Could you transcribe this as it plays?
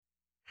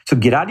So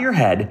get out of your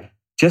head.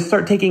 Just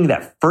start taking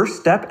that first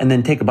step and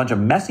then take a bunch of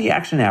messy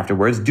action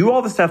afterwards. Do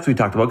all the steps we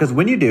talked about, because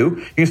when you do, you're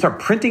going to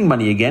start printing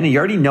money again. And you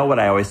already know what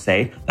I always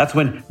say. That's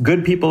when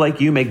good people like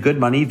you make good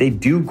money. They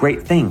do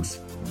great things.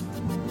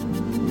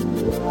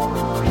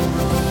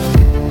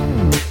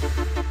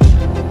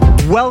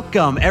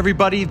 Welcome,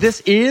 everybody.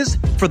 This is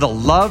For the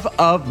Love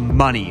of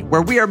Money,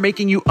 where we are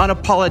making you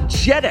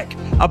unapologetic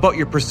about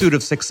your pursuit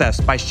of success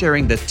by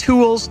sharing the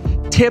tools,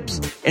 tips,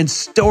 and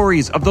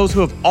stories of those who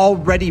have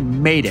already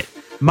made it.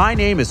 My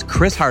name is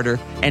Chris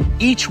Harder, and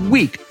each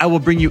week I will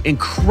bring you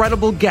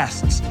incredible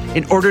guests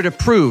in order to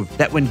prove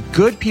that when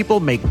good people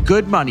make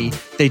good money,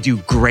 they do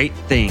great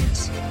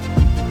things.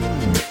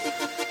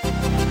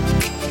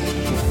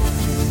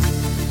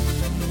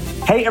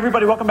 Hey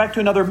everybody, welcome back to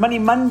another Money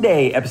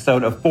Monday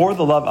episode of For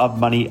the Love of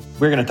Money.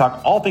 We're going to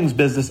talk all things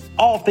business,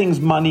 all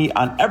things money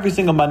on every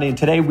single Monday. And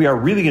today we are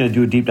really going to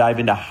do a deep dive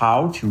into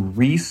how to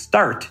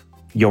restart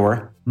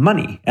your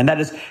money. And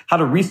that is how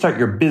to restart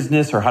your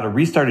business or how to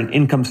restart an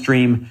income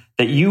stream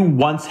that you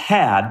once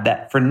had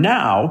that for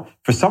now,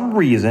 for some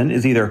reason,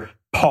 is either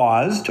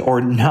paused or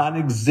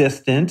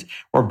non-existent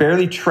or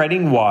barely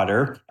treading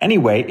water.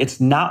 Anyway, it's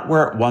not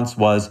where it once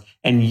was,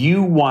 and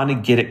you want to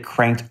get it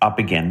cranked up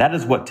again. That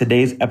is what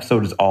today's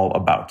episode is all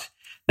about.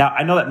 Now,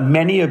 I know that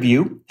many of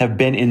you have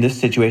been in this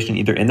situation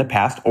either in the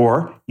past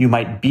or you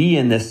might be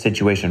in this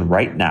situation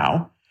right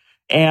now.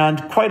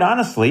 And quite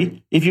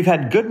honestly, if you've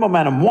had good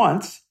momentum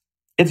once,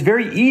 it's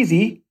very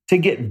easy to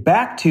get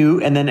back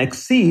to and then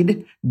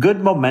exceed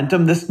good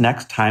momentum this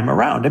next time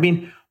around. I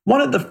mean,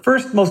 one of the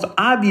first most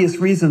obvious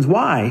reasons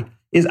why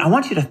is I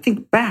want you to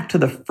think back to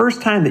the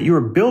first time that you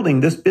were building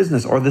this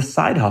business or this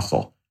side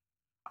hustle.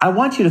 I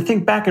want you to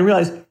think back and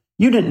realize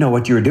you didn't know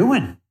what you were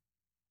doing.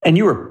 And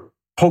you were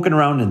poking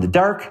around in the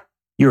dark.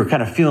 You were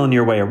kind of feeling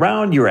your way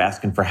around. You were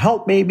asking for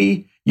help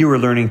maybe. You were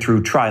learning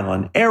through trial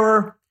and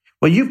error.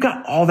 Well, you've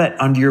got all that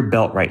under your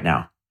belt right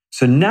now.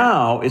 So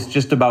now it's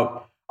just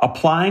about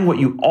applying what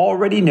you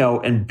already know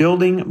and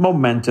building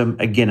momentum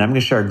again. I'm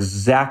going to share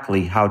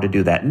exactly how to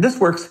do that. And this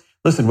works,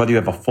 listen, whether you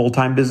have a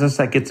full-time business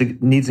that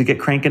needs to get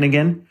cranking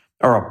again,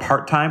 or a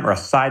part-time or a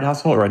side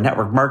hustle or a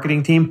network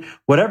marketing team,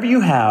 whatever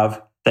you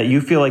have that you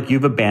feel like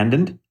you've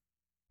abandoned,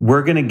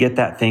 we're going to get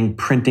that thing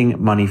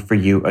printing money for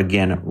you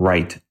again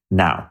right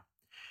now.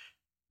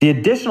 The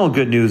additional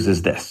good news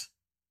is this.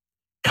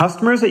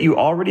 Customers that you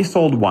already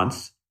sold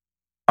once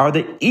are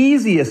the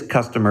easiest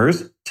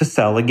customers to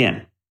sell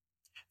again.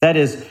 That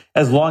is,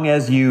 as long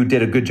as you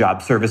did a good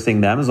job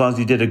servicing them, as long as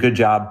you did a good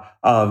job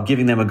of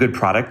giving them a good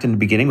product in the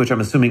beginning, which I'm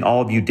assuming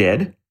all of you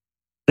did,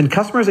 then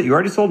customers that you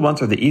already sold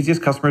once are the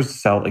easiest customers to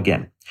sell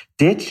again.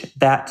 Ditch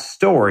that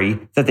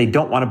story that they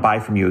don't want to buy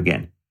from you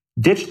again.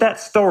 Ditch that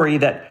story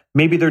that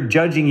maybe they're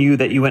judging you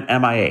that you went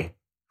MIA.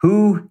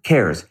 Who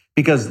cares?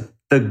 Because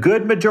the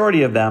good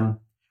majority of them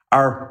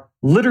are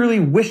literally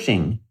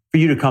wishing for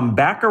you to come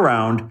back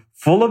around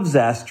full of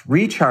zest,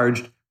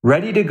 recharged,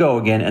 ready to go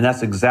again. And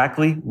that's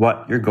exactly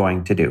what you're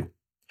going to do.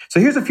 So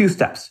here's a few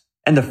steps.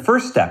 And the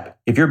first step,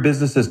 if your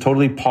business is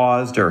totally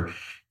paused or,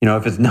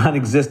 if it's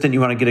non-existent, you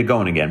want to get it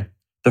going again.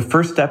 The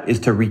first step is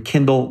to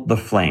rekindle the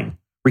flame.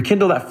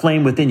 Rekindle that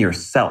flame within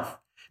yourself.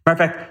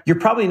 Matter of fact, you're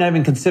probably not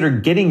even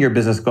considered getting your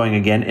business going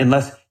again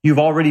unless you've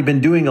already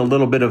been doing a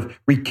little bit of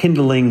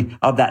rekindling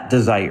of that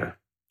desire.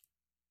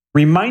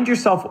 Remind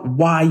yourself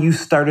why you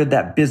started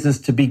that business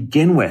to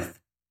begin with.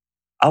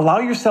 Allow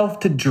yourself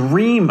to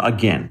dream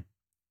again.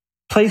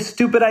 Play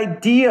stupid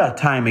idea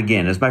time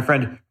again, as my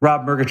friend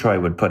Rob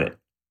Murgatroyd would put it.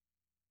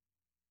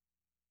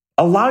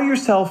 Allow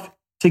yourself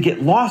to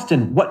get lost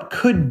in what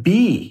could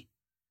be,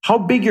 how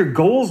big your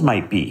goals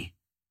might be,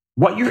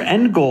 what your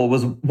end goal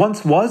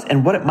once was,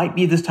 and what it might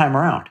be this time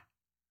around.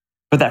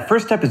 But that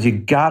first step is you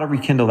got to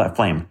rekindle that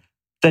flame.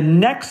 The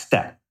next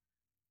step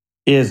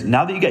is,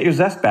 now that you got your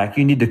zest back,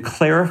 you need to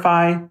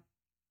clarify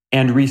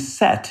and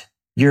reset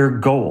your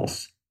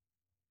goals.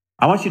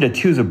 I want you to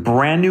choose a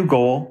brand new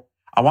goal.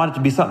 I want it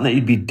to be something that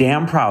you'd be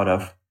damn proud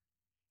of.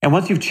 And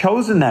once you've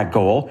chosen that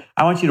goal,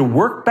 I want you to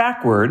work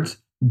backwards,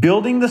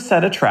 building the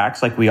set of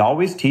tracks like we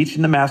always teach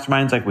in the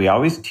masterminds, like we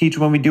always teach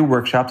when we do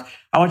workshops.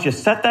 I want you to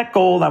set that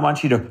goal. I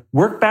want you to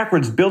work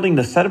backwards, building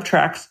the set of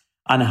tracks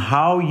on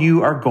how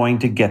you are going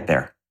to get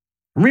there.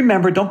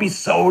 Remember, don't be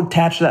so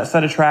attached to that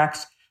set of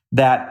tracks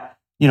that,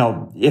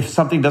 if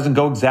something doesn't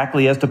go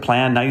exactly as to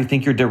plan, now you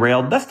think you're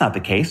derailed. That's not the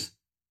case.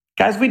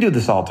 Guys, we do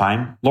this all the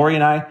time. Lori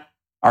and I,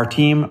 our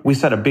team, we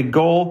set a big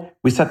goal.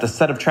 We set the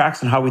set of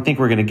tracks and how we think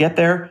we're going to get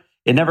there.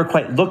 It never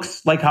quite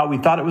looks like how we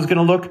thought it was going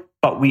to look,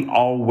 but we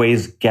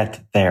always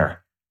get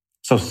there.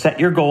 So set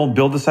your goal and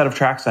build a set of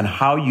tracks on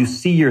how you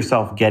see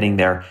yourself getting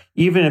there,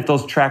 even if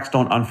those tracks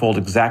don't unfold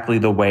exactly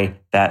the way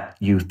that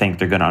you think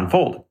they're going to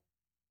unfold.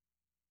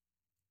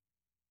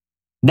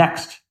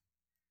 Next,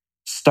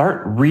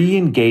 start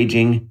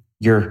re-engaging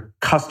your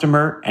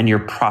customer and your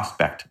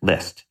prospect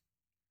list.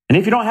 And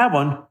if you don't have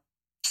one,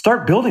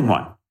 start building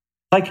one.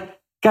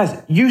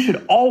 Guys, you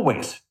should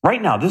always, right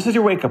now, this is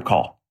your wake-up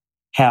call,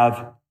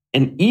 have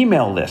an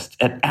email list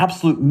at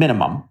absolute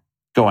minimum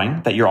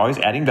going that you're always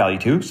adding value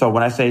to. So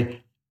when I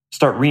say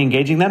start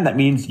re-engaging them, that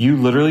means you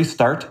literally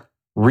start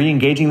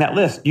re-engaging that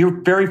list.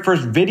 Your very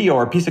first video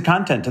or piece of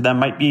content to them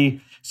might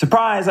be,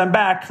 surprise, I'm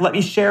back. Let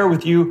me share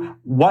with you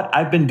what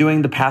I've been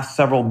doing the past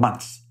several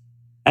months.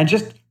 And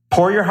just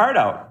pour your heart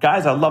out.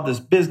 Guys, I love this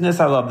business.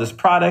 I love this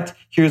product.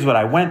 Here's what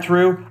I went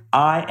through.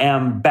 I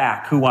am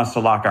back. Who wants to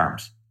lock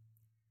arms?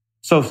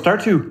 So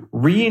start to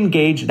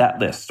re-engage that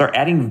list. Start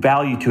adding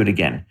value to it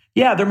again.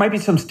 Yeah, there might be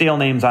some stale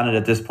names on it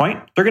at this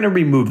point. They're going to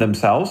remove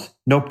themselves.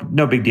 No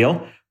big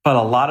deal. But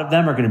a lot of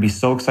them are going to be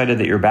so excited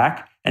that you're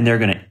back, and they're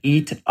going to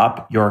eat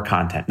up your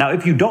content. Now,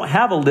 if you don't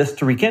have a list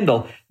to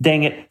rekindle,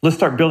 dang it, let's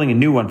start building a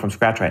new one from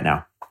scratch right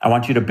now. I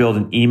want you to build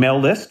an email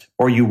list,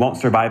 or you won't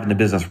survive in the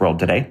business world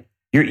today.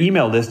 Your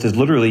email list is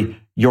literally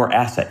your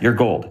asset, your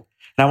gold. And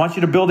I want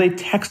you to build a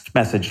text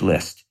message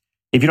list.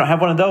 If you don't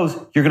have one of those,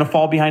 you're going to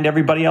fall behind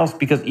everybody else,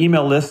 because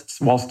email lists,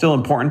 while still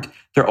important,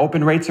 their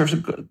open rates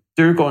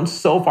they're going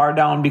so far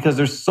down because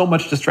there's so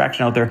much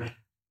distraction out there.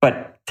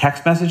 But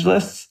text message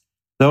lists,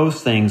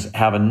 those things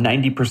have a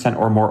 90%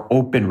 or more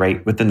open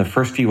rate within the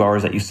first few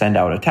hours that you send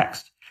out a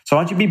text. So I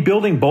want you to be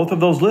building both of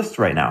those lists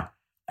right now.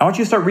 I want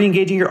you to start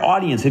re-engaging your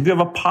audience. If you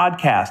have a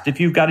podcast,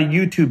 if you've got a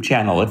YouTube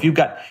channel, if you've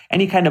got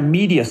any kind of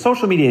media,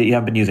 social media that you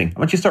have been using, I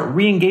want you to start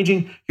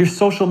re-engaging your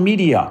social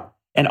media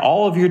and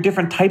all of your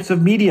different types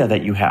of media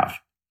that you have.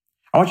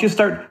 I want you to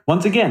start,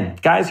 once again,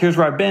 guys, here's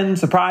where I've been.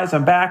 Surprise,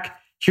 I'm back.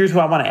 Here's who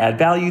I want to add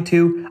value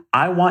to.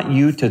 I want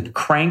you to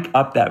crank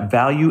up that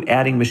value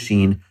adding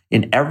machine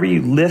in every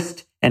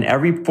list and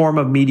every form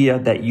of media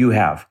that you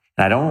have.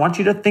 And I don't want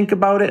you to think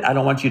about it. I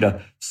don't want you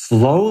to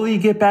slowly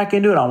get back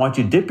into it. I want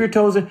you to dip your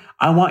toes in.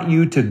 I want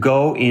you to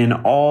go in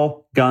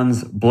all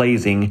guns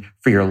blazing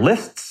for your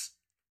lists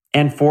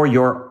and for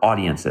your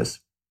audiences.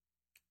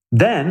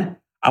 Then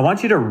I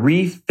want you to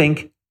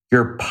rethink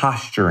your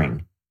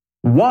posturing.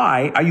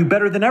 Why are you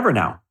better than ever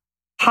now?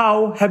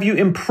 How have you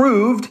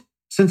improved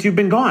since you've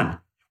been gone?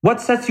 What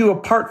sets you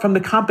apart from the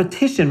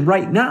competition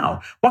right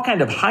now? What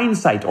kind of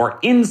hindsight or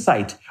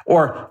insight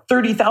or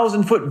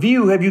 30,000 foot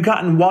view have you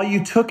gotten while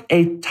you took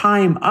a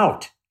time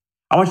out?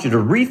 I want you to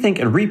rethink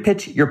and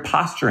repitch your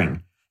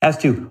posturing as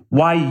to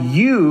why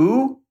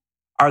you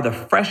are the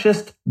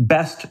freshest,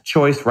 best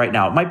choice right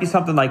now. It might be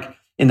something like,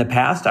 in the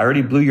past, I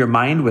already blew your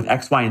mind with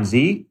X, Y, and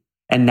Z,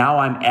 and now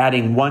I'm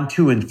adding 1,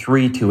 2, and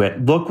 3 to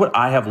it. Look what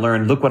I have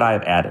learned. Look what I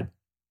have added.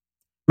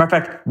 Matter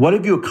of fact, what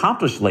have you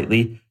accomplished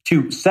lately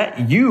to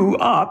set you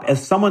up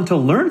as someone to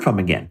learn from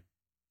again,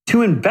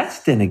 to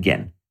invest in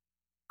again?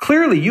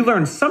 Clearly, you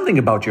learned something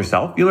about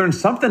yourself. You learned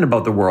something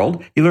about the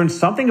world. You learned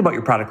something about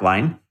your product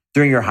line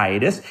during your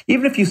hiatus.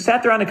 Even if you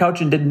sat there on the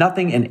couch and did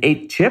nothing and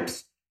ate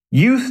chips,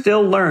 you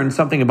still learned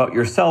something about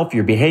yourself,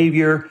 your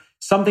behavior,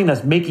 something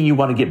that's making you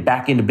want to get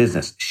back into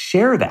business.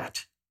 Share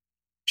that.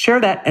 Share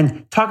that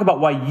and talk about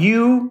why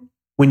you,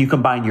 when you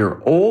combine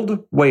your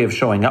old way of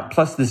showing up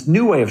plus this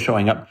new way of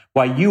showing up,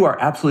 why you are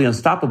absolutely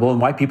unstoppable and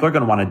why people are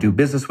going to want to do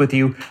business with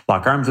you,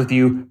 lock arms with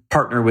you,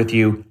 partner with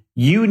you.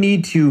 You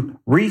need to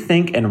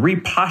rethink and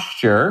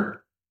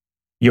reposture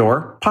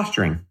your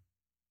posturing.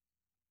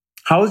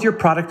 How has your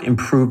product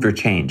improved or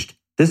changed?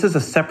 This is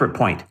a separate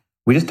point.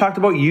 We just talked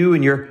about you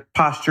and your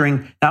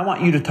posturing. Now I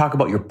want you to talk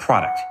about your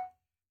product.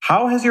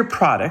 How has your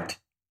product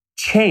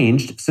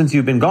changed since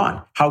you've been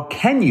gone? How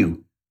can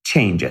you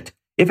change it?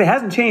 If it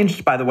hasn't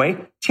changed, by the way,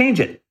 change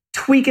it.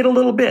 Tweak it a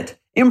little bit.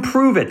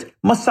 Improve it.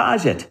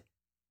 Massage it.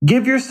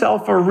 Give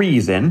yourself a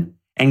reason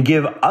and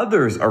give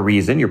others a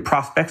reason, your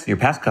prospects and your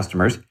past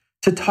customers,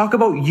 to talk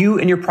about you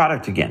and your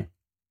product again.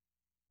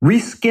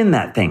 Reskin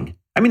that thing.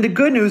 I mean, the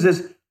good news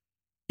is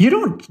you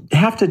don't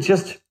have to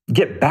just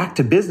get back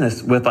to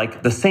business with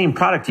like the same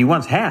product you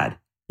once had.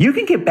 You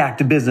can get back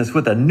to business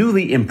with a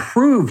newly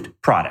improved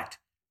product.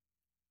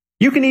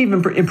 You can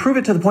even improve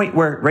it to the point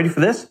where, ready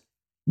for this?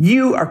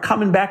 You are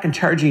coming back and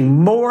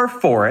charging more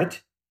for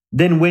it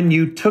than when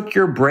you took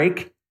your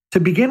break to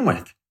begin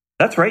with.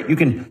 That's right. You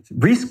can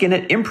reskin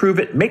it, improve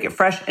it, make it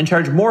fresh, and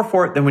charge more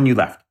for it than when you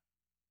left.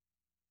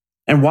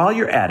 And while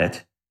you're at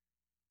it,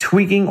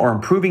 tweaking or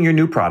improving your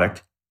new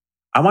product,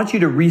 I want you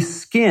to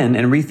reskin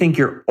and rethink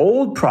your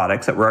old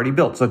products that were already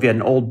built. So if you had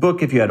an old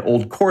book, if you had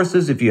old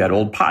courses, if you had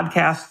old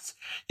podcasts,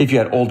 if you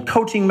had old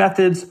coaching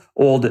methods,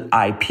 old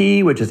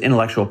IP, which is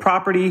intellectual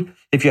property,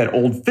 if you had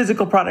old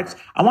physical products,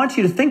 I want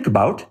you to think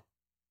about,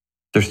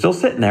 they're still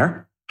sitting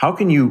there. How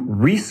can you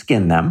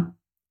reskin them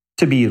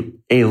to be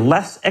a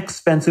less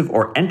expensive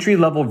or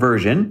entry-level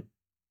version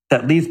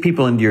that leads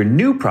people into your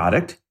new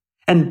product?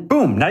 And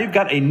boom, now you've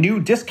got a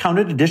new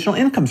discounted additional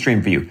income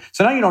stream for you.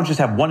 So now you don't just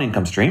have one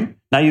income stream.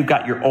 Now you've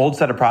got your old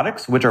set of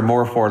products, which are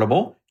more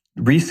affordable,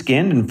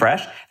 reskinned and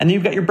fresh. And then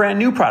you've got your brand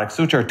new products,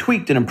 which are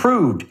tweaked and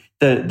improved,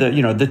 the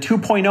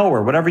 2.0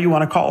 or whatever you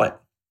want to call it.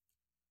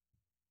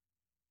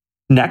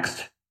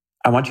 Next,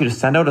 I want you to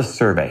send out a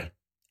survey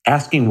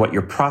asking what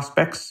your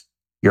prospects,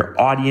 your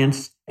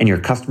audience, and your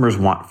customers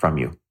want from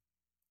you.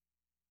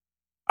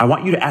 I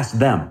want you to ask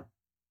them,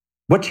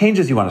 what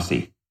changes you want to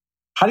see?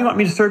 How do you want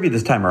me to serve you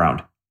this time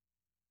around?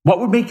 What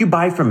would make you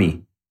buy from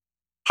me?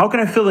 How can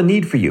I fill a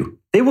need for you?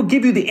 They will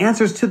give you the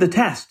answers to the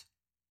test.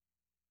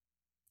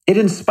 It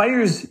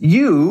inspires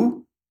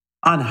you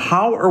on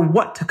how or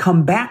what to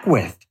come back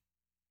with.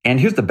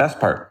 And here's the best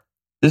part.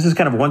 This is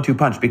kind of a 1-2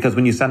 punch, because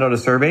when you send out a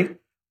survey,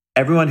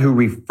 everyone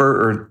who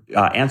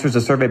answers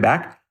the survey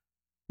back,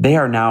 they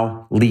are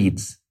now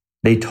leads.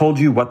 They told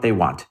you what they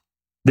want.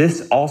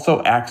 This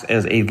also acts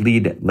as a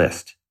lead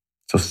list.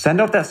 So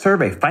send out that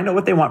survey, find out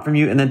what they want from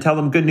you, and then tell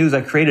them, good news,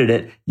 I created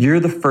it. You're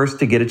the first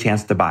to get a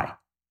chance to buy.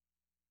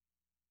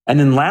 And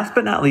then last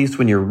but not least,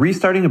 when you're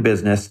restarting a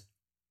business,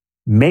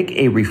 make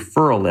a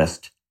referral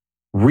list.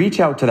 Reach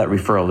out to that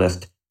referral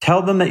list.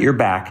 Tell them that you're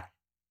back,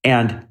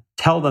 and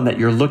tell them that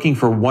you're looking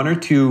for 1 or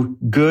 2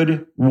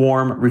 good,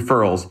 warm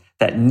referrals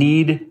that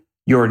need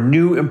your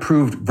new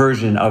improved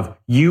version of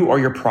you or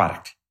your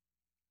product.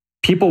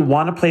 People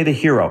want to play the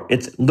hero.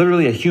 It's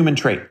literally a human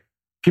trait.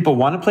 People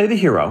want to play the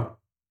hero,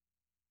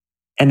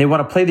 and they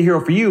want to play the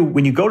hero for you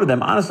when you go to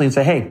them honestly and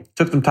say, hey,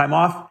 took some time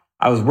off.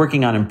 I was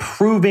working on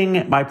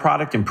improving my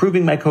product,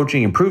 improving my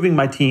coaching, improving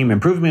my team,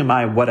 improving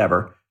my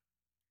whatever.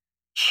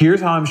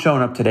 Here's how I'm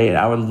showing up today, and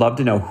I would love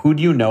to know, who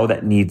do you know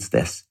that needs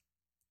this?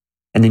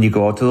 And then you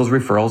go out to those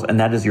referrals, and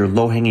that is your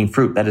low-hanging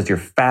fruit. That is your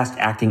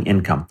fast-acting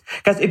income.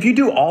 Guys, if you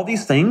do all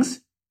these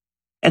things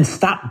and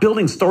stop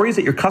building stories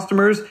that your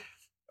customers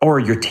or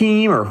your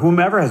team or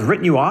whomever has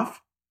written you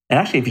off, and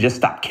actually if you just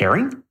stop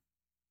caring,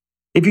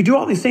 if you do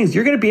all these things,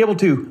 you're going to be able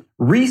to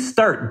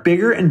restart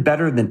bigger and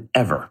better than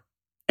ever,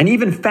 and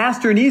even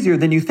faster and easier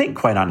than you think,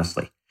 quite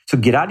honestly. So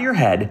get out of your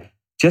head.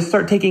 Just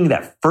start taking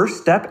that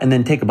first step, and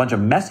then take a bunch of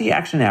messy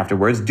action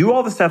afterwards. Do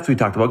all the steps we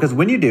talked about, because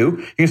when you do, you're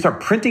going to start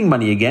printing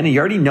money again. And you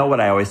already know what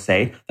I always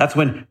say. That's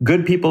when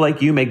good people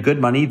like you make good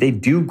money. They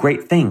do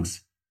great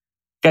things.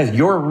 Guys,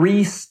 your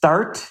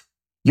restart,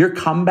 your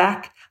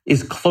comeback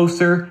is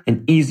closer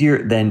and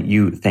easier than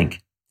you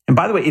think. And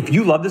by the way, if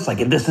you love this, like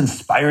if this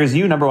inspires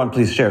you, number 1,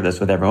 please share this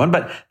with everyone.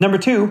 But number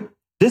 2,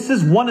 this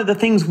is one of the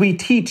things we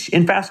teach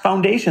in Fast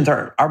Foundations,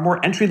 our more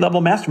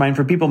entry-level mastermind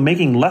for people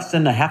making less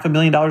than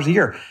 $500,000 a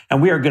year.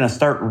 And we are going to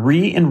start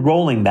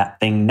re-enrolling that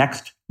thing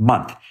next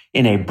month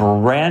in a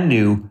brand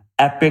new,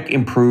 epic,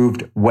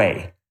 improved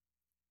way.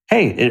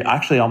 Hey, it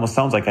actually almost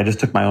sounds like I just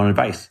took my own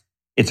advice.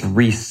 It's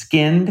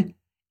reskinned.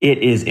 It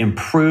is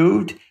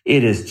improved.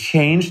 It is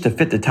changed to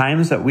fit the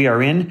times that we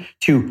are in,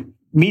 to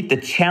meet the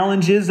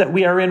challenges that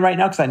we are in right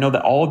now. Because I know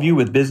that all of you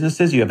with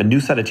businesses, you have a new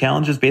set of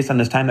challenges based on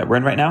this time that we're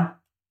in right now.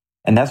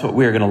 And that's what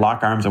we're going to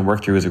lock arms and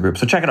work through as a group.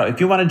 So check it out. If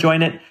you want to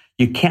join it,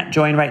 you can't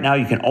join right now.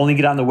 You can only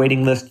get on the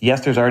waiting list.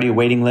 Yes, there's already a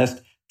waiting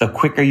list. The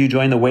quicker you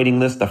join the waiting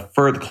list, the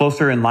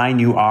closer in line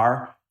you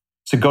are.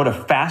 So go to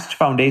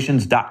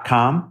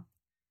fastfoundations.com.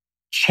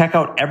 Check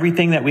out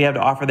everything that we have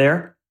to offer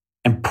there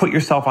and put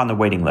yourself on the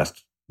waiting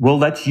list. We'll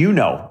let you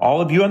know,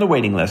 all of you on the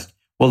waiting list,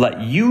 we'll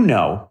let you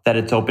know that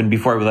it's open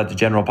before we let the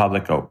general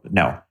public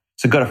know.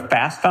 So go to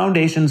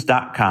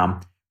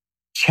fastfoundations.com.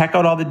 Check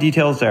out all the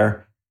details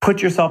there.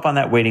 Put yourself on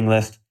that waiting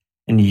list,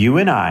 and you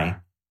and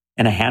I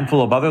and a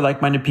handful of other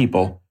like-minded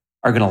people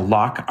are going to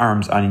lock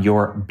arms on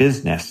your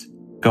business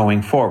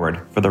going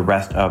forward for the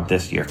rest of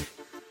this year.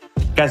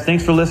 Guys,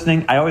 thanks for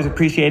listening. I always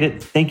appreciate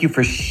it. Thank you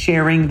for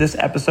sharing this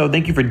episode.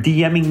 Thank you for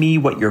DMing me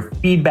what your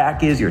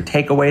feedback is, your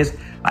takeaways.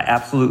 I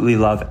absolutely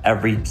love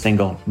every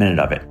single minute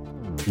of it.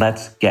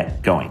 Let's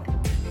get going.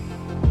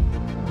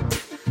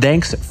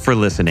 Thanks for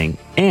listening.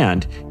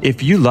 And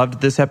if you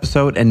loved this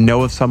episode and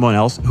know of someone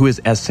else who is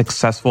as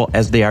successful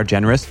as they are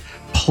generous,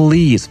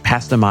 please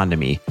pass them on to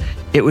me.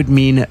 It would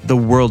mean the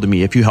world to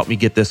me if you help me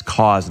get this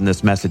cause and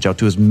this message out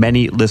to as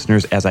many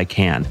listeners as I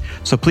can.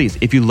 So please,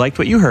 if you liked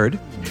what you heard,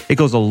 it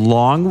goes a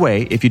long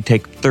way if you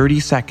take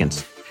 30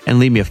 seconds and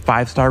leave me a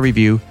 5-star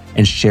review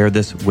and share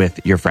this with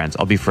your friends.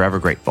 I'll be forever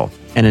grateful.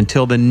 And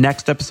until the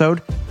next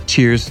episode,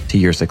 cheers to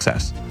your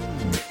success.